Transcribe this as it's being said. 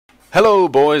Hello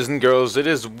boys and girls, it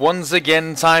is once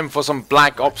again time for some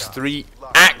Black Ops 3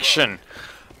 action.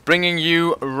 Bringing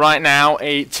you right now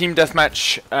a team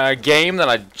deathmatch game that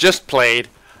I just played.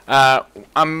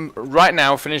 I'm right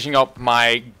now finishing up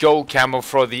my gold camo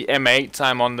for the M8.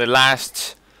 I'm on the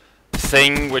last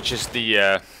thing, which is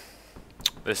the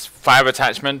this 5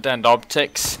 attachment and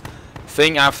optics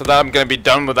thing. After that I'm going to be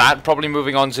done with that, probably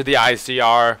moving on to the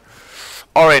ICR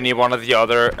or any one of the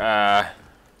other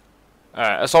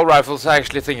assault rifles.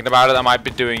 Actually thinking about it, I might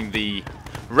be doing the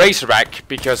Razorback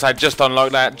because I just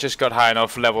unlocked that, just got high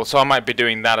enough level, so I might be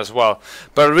doing that as well.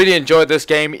 But I really enjoyed this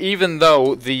game, even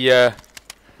though the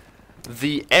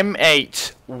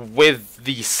M8 with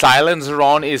the silencer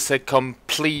on is a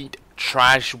complete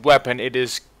trash weapon. It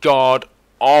is god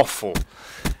awful.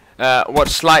 What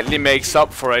slightly makes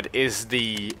up for it is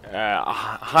the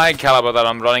high caliber that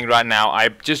I'm running right now. I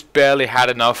just barely had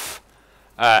enough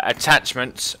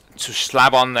attachments to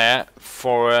slap on there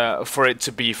for it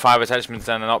to be 5 attachments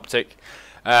and an optic.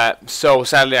 So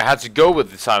sadly I had to go with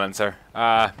the silencer.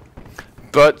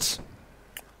 But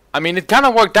I mean, it kind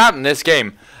of worked out in this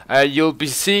game. You'll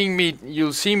see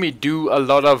me do a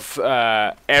lot of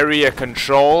area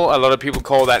control. A lot of people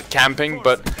call that camping,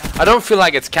 but I don't feel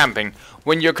like it's camping.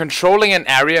 When you're controlling an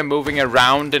area, moving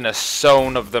around in a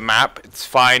zone of the map, it's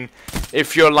fine.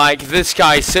 If you're like this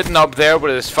guy sitting up there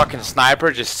with his fucking sniper,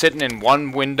 just sitting in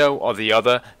one window or the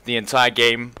other the entire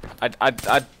game,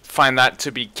 I'd find that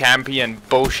to be campy and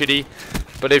bullshitty.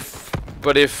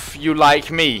 But if you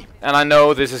like me, and I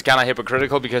know this is kind of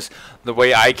hypocritical because the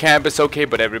way I camp is okay,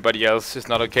 but everybody else is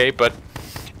not okay. But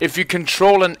if you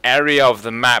control an area of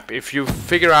the map, if you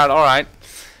figure out, alright,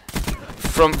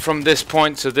 from this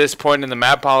point to this point in the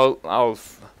map, I'll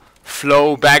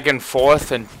flow back and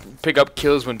forth and pick up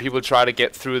kills when people try to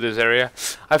get through this area.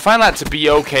 I find that to be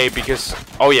okay because,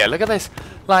 oh yeah, look at this,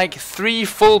 like 3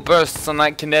 full bursts on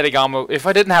that kinetic ammo. If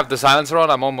I didn't have the silencer on,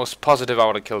 I'm almost positive I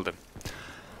would have killed him.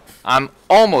 I'm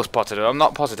almost positive. I'm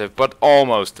not positive, but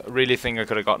almost. I really think I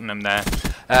could have gotten him there.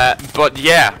 But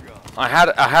yeah, I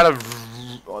had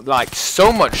like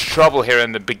so much trouble here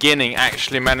in the beginning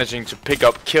actually managing to pick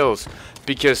up kills,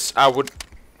 because I would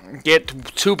get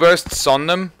 2 bursts on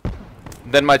them,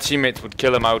 then my teammates would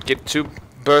kill them. I would get 2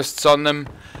 bursts on them,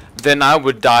 then I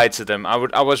would die to them.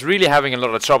 I was really having a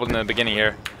lot of trouble in the beginning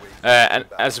here, and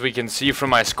as we can see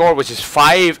from my score, which is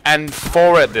 5 and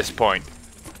 4 at this point.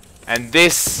 And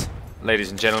this, ladies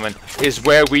and gentlemen, is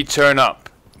where we turn up.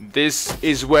 This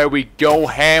is where we go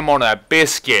ham on a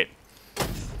biscuit.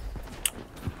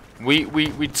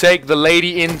 We take the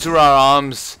lady into our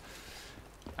arms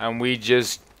and we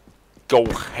just go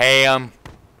ham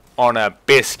on a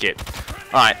biscuit.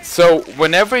 Alright, so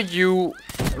whenever you...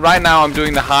 Right now I'm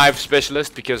doing the Hive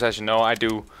Specialist because, as you know,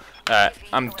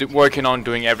 I'm working on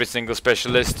doing every single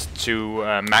specialist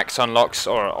to max unlocks,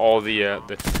 or all the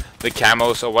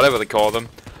camos, or whatever they call them.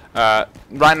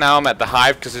 Right now I'm at the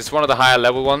Hive because it's one of the higher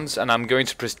level ones, and I'm going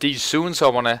to Prestige soon, so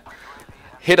I want to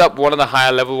hit up one of the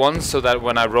higher level ones so that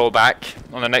when I roll back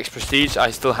on the next Prestige I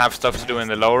still have stuff to do in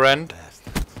the lower end.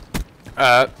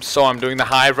 So I'm doing the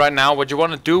Hive right now. What you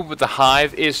want to do with the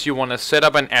Hive is you want to set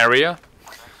up an area.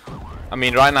 I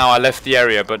mean, right now I left the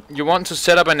area, but you want to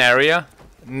set up an area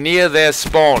near their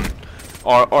spawn,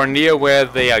 or near where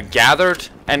they are gathered,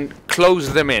 and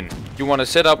close them in. You want to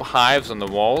set up hives on the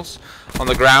walls, on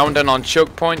the ground, and on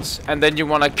choke points, and then you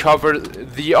want to cover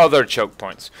the other choke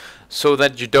points so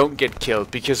that you don't get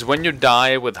killed, because when you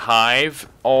die with hive,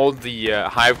 all the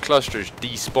hive clusters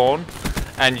despawn,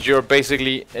 and you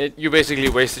basically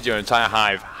wasted your entire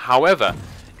hive. However,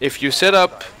 if you set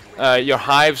up your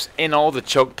hives in all the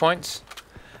choke points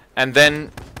and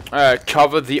then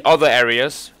cover the other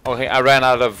areas. Okay, I ran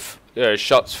out of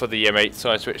shots for the M8,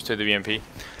 so I switched to the BMP.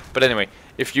 But anyway,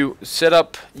 if you set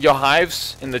up your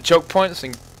hives in the choke points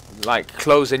and like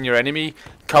close in your enemy,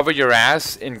 cover your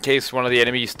ass in case one of the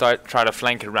enemies try to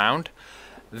flank around,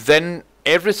 then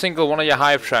every single one of your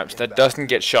hive traps that doesn't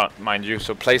get shot, mind you,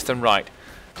 so place them right.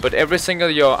 But every single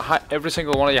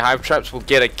one of your hive traps will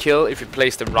get a kill if you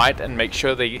place them right and make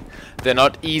sure they're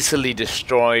not easily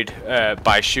destroyed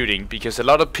by shooting. Because a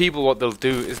lot of people, what they'll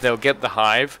do is they'll get the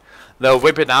hive, they'll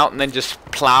whip it out, and then just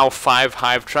plow 5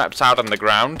 hive traps out on the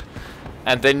ground,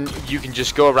 and then you can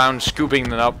just go around scooping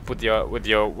them up with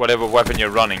your whatever weapon you're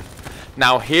running.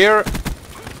 Now here,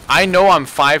 I know I'm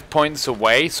 5 points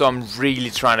away, so I'm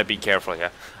really trying to be careful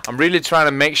here. I'm really trying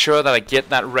to make sure that I get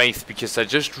that Wraith, because I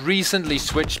just recently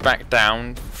switched back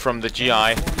down from the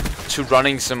GI to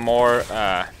running some more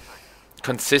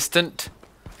consistent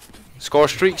score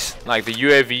streaks, like the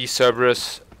UAV,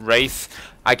 Cerberus, Wraith.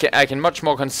 I can much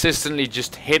more consistently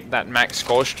just hit that max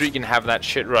score streak and have that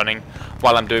shit running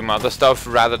while I'm doing my other stuff,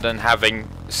 rather than having,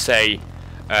 say,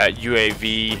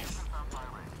 UAV,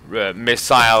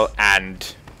 missile,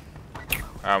 and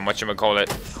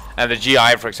whatchamacallit, and the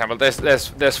GI, for example.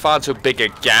 There's far too big a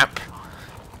gap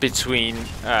between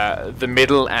the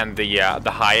middle and the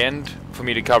high end for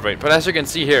me to cover it. But as you can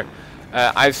see here,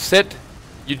 I've set.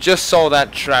 You just saw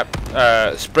that trap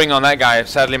spring on that guy.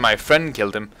 Sadly, my friend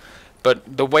killed him.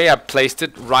 But the way I placed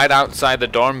it right outside the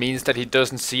door means that he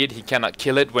doesn't see it. He cannot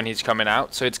kill it when he's coming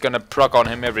out. So it's gonna proc on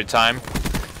him every time.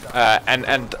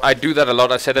 And I do that a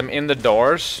lot. I set him in the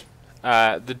doors.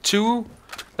 The two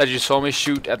that you saw me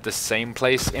shoot at the same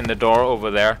place in the door over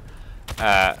there,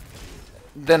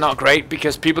 they're not great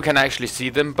because people can actually see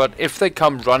them, but if they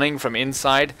come running from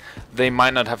inside, they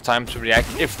might not have time to react.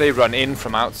 If they run in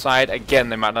from outside, again,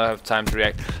 they might not have time to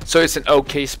react. So it's an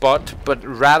okay spot, but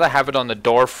rather have it on the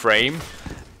door frame,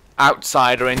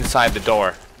 outside or inside the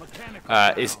door,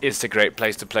 is a great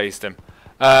place to place them.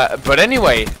 But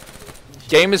anyway,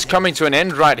 game is coming to an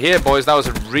end right here, boys. That was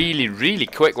a really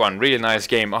quick one. Really nice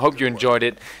game. I hope you enjoyed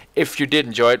it. If you did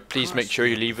enjoy it, please make sure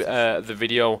you leave the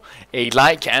video a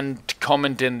like and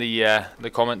comment in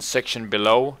the comments section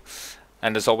below.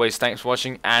 And as always, thanks for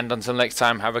watching, and until next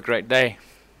time, have a great day.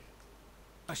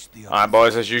 Alright,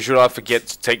 boys, as usual, don't forget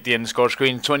to take the end score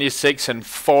screen. 26 and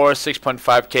 4, 6.5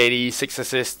 KD, 6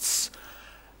 assists.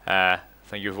 Thank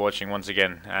you for watching once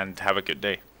again, and have a good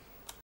day.